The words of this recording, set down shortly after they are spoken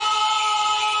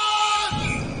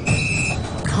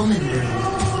Common Room.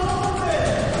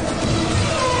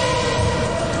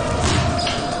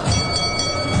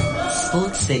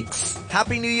 Sports Fix.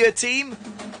 Happy New Year, team!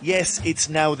 Yes, it's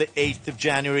now the 8th of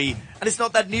January, and it's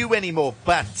not that new anymore,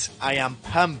 but I am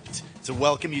pumped to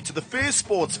welcome you to the first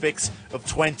Sports Fix of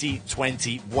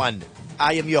 2021.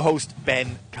 I am your host,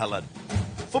 Ben Cullen.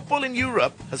 Football in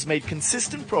Europe has made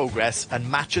consistent progress, and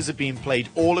matches are being played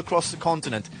all across the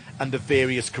continent under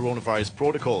various coronavirus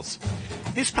protocols.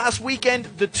 This past weekend,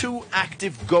 the two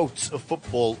active GOATs of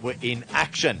football were in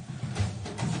action.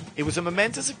 It was a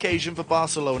momentous occasion for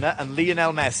Barcelona and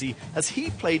Lionel Messi as he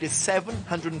played his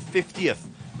 750th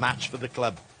match for the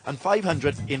club and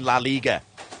 500th in La Liga.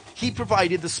 He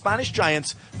provided the Spanish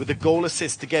Giants with a goal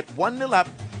assist to get 1-0 up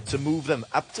to move them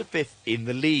up to 5th in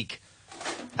the league.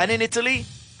 And in Italy,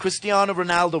 Cristiano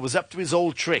Ronaldo was up to his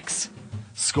old tricks,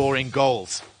 scoring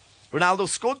goals. Ronaldo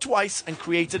scored twice and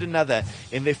created another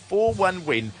in their 4-1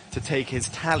 win to take his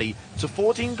tally to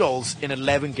 14 goals in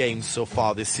 11 games so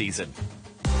far this season.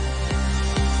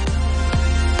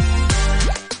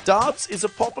 Darts is a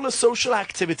popular social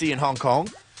activity in Hong Kong,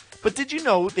 but did you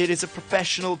know there is a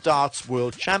professional darts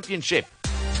world championship?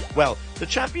 Well, the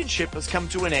championship has come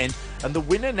to an end and the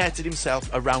winner netted himself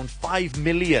around 5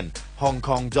 million Hong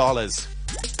Kong dollars.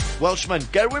 Welshman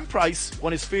Gerwyn Price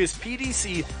won his first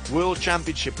PDC World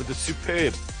Championship with a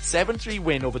superb 7-3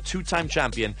 win over two-time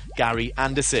champion Gary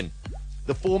Anderson.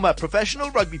 The former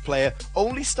professional rugby player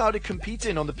only started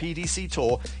competing on the PDC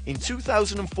Tour in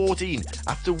 2014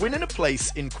 after winning a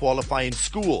place in qualifying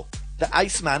school. The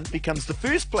Iceman becomes the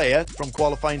first player from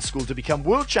qualifying school to become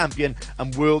world champion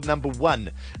and world number 1,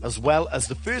 as well as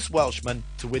the first Welshman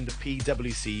to win the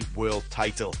PWC world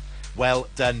title. Well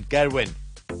done, Gerwyn.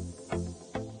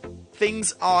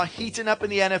 Things are heating up in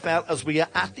the NFL as we are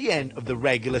at the end of the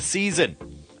regular season.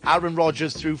 Aaron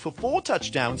Rodgers threw for 4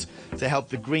 touchdowns to help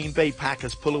the Green Bay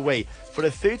Packers pull away for a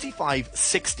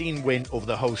 35-16 win over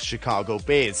the host Chicago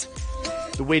Bears.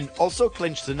 The win also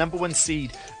clinched the number 1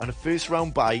 seed and a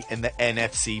first-round bye in the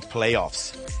NFC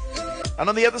playoffs. And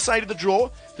on the other side of the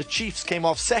draw, the Chiefs came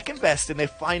off second best in their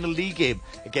final league game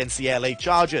against the LA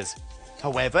Chargers.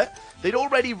 However, they'd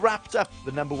already wrapped up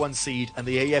the number 1 seed and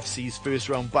the AFC's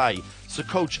first-round bye, so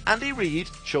coach Andy Reid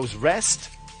chose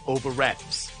rest over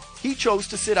reps. He chose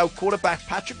to sit out quarterback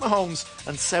Patrick Mahomes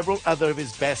and several other of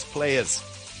his best players.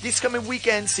 This coming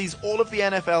weekend sees all of the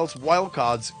NFL's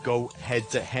wildcards go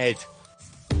head-to-head.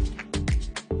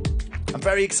 I'm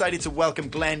very excited to welcome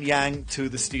Glen Yang to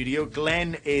the studio.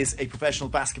 Glen is a professional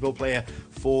basketball player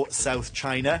for South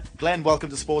China. Glen, welcome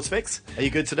to Sports Fix. Are you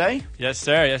good today? Yes,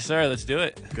 sir. Yes, sir. Let's do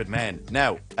it. Good man.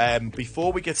 Now,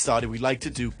 before we get started, we like to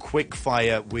do quick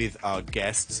fire with our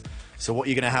guests. So what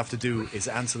you're going to have to do is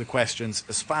answer the questions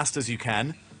as fast as you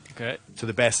can. Okay. To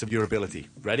the best of your ability.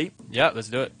 Ready? Yeah, let's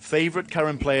do it. Favorite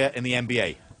current player in the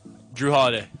NBA? Drew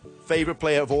Holiday. Favorite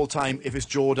player of all time? If it's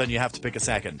Jordan, you have to pick a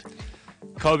second.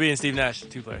 Kobe and Steve Nash,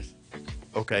 2 players.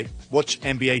 Okay. Which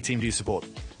NBA team do you support?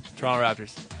 Toronto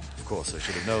Raptors. Of course, I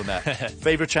should have known that.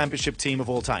 Favorite championship team of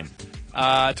all time?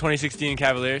 2016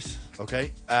 Cavaliers.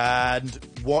 Okay. And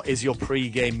what is your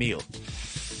pre-game meal?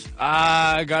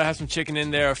 Gotta have some chicken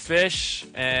in there, or fish,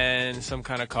 and some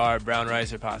kind of carb, brown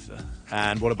rice or pasta.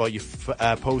 And what about your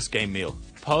post-game meal?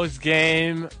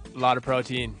 Post-game, a lot of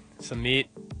protein, some meat,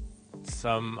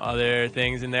 some other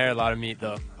things in there. A lot of meat,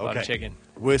 though. A lot of chicken.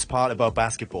 Worst part about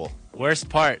basketball? Worst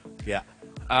part? Yeah.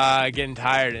 Getting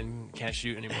tired and can't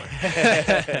shoot anymore.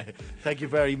 Thank you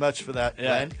very much for that,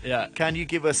 Glenn. Yeah. Can you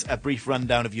give us a brief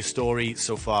rundown of your story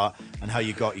so far and how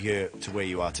you got here to where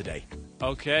you are today?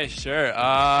 Okay, sure. So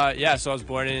I was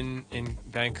born in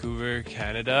Vancouver,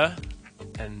 Canada,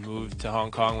 and moved to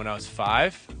Hong Kong when I was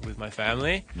 5 with my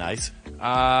family. Nice.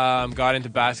 Got into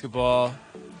basketball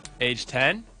age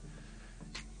 10.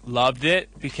 Loved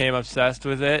it, became obsessed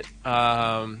with it,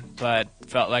 but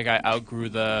felt like I outgrew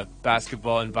the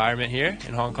basketball environment here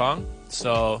in Hong Kong.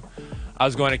 So I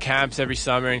was going to camps every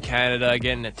summer in Canada,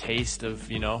 getting a taste of,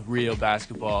 real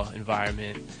basketball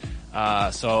environment.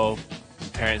 So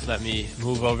parents let me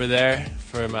move over there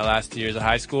for my last 2 years of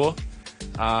high school.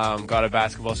 Got a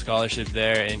basketball scholarship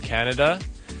there in Canada,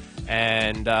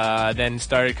 and then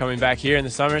started coming back here in the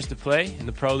summers to play in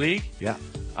the Pro League. Yeah.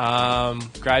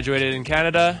 Graduated in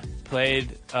Canada,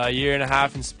 played a year and a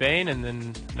half in Spain, and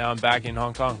then now I'm back in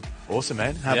Hong Kong. Awesome,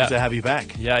 man. Happy to have you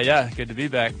back. Yeah. Good to be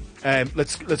back.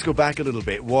 Let's go back a little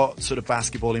bit. What sort of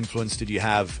basketball influence did you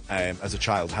have as a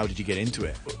child? How did you get into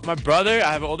it? My brother,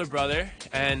 I have an older brother,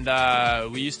 and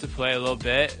we used to play a little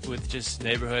bit with just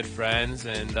neighborhood friends,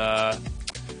 and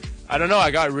I don't know.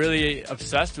 I got really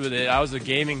obsessed with it. I was a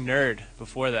gaming nerd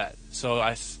before that. So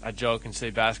I joke and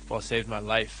say basketball saved my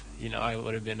life. You know, I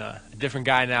would have been a different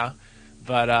guy now.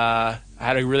 But I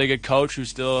had a really good coach who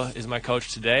still is my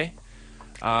coach today,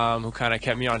 who kind of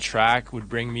kept me on track, would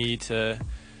bring me to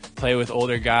play with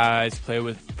older guys, play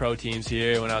with pro teams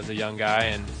here when I was a young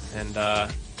guy. And I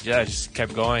just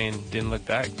kept going and didn't look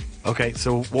back. Okay,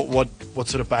 so what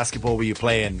sort of basketball were you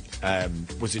playing?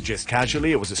 Was it just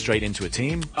casually, or was it straight into a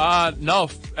team? No.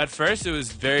 At first, it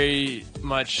was very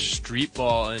much street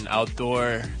ball and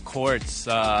outdoor courts.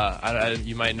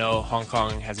 You might know Hong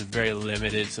Kong has a very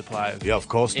limited supply of. Yeah, of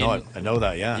course. No, I know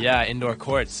that. Yeah. Yeah, indoor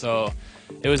courts. So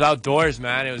it was outdoors,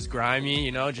 man. It was grimy,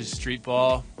 you know, just street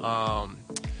ball,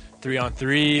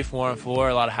 3-on-3, 4-on-4,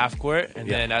 a lot of half court. And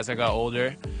then as I got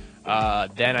older,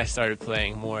 then I started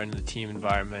playing more in the team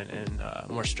environment and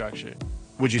more structured.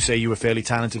 Would you say you were fairly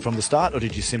talented from the start, or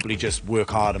did you simply just work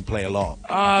hard and play a lot?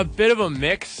 A bit of a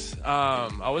mix.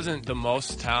 I wasn't the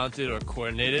most talented or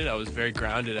coordinated. I was very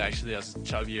grounded, actually. I was a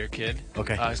chubbier kid.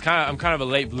 Okay. I'm kind of a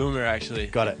late bloomer, actually.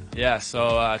 Got it. Yeah,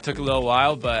 so it took a little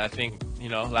while, but I think, you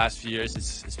know, last few years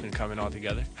it's been coming all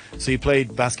together. So you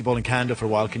played basketball in Canada for a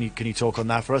while. Can you talk on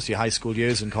that for us? Your high school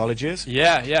years and college years?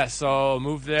 Yeah. So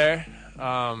moved there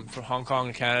from Hong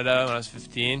Kong to Canada when I was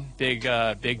 15.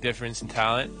 Big difference in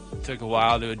talent. Took a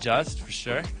while to adjust, for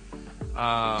sure.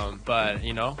 But,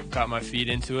 you know, got my feet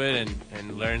into it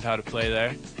and learned how to play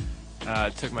there.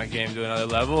 Took my game to another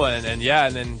level. And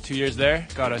then 2 years there,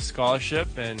 got a scholarship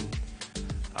and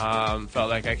felt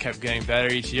like I kept getting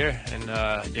better each year. And,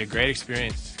 great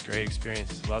experience.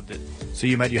 Loved it. So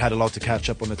you meant you had a lot to catch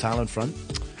up on the talent front?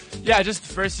 Yeah, just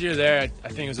the first year there, I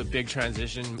think it was a big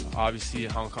transition. Obviously,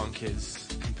 Hong Kong kids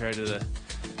compared to the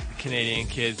Canadian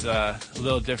kids, a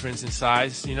little difference in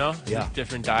size, you know? Yeah.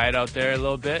 Different diet out there a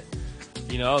little bit.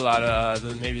 You know, a lot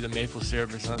of maybe the maple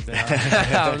syrup or something.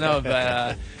 I don't know,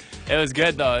 but it was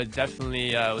good, though. It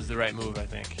definitely was the right move, I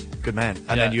think. Good man.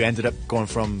 And then you ended up going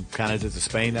from Canada to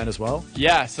Spain then as well?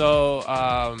 Yeah, so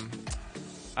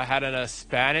I had a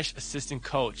Spanish assistant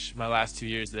coach my last 2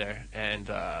 years there, and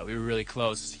we were really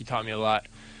close. He taught me a lot.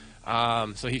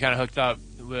 So he kind of hooked up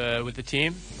with the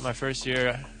team my first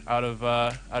year out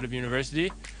of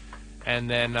university. And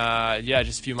then,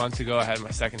 just a few months ago, I had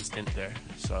my second stint there.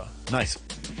 So nice.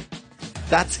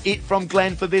 That's it from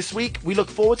Glenn for this week. We look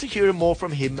forward to hearing more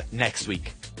from him next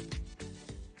week.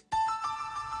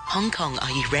 Hong Kong,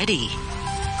 are you ready?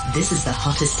 This is the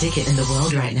hottest ticket in the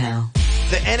world right now.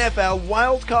 The NFL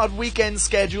Wildcard Weekend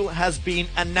schedule has been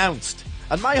announced.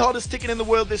 And my hottest ticket in the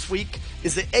world this week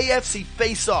is the AFC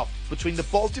face-off between the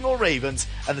Baltimore Ravens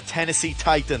and the Tennessee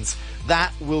Titans.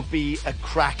 That will be a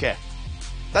cracker.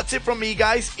 That's it from me,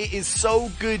 guys. It is so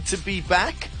good to be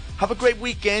back. Have a great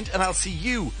weekend, and I'll see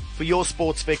you for your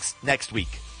Sports Fix next week.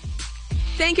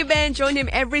 Thank you, Ben. Join him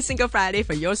every single Friday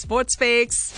for your Sports Fix.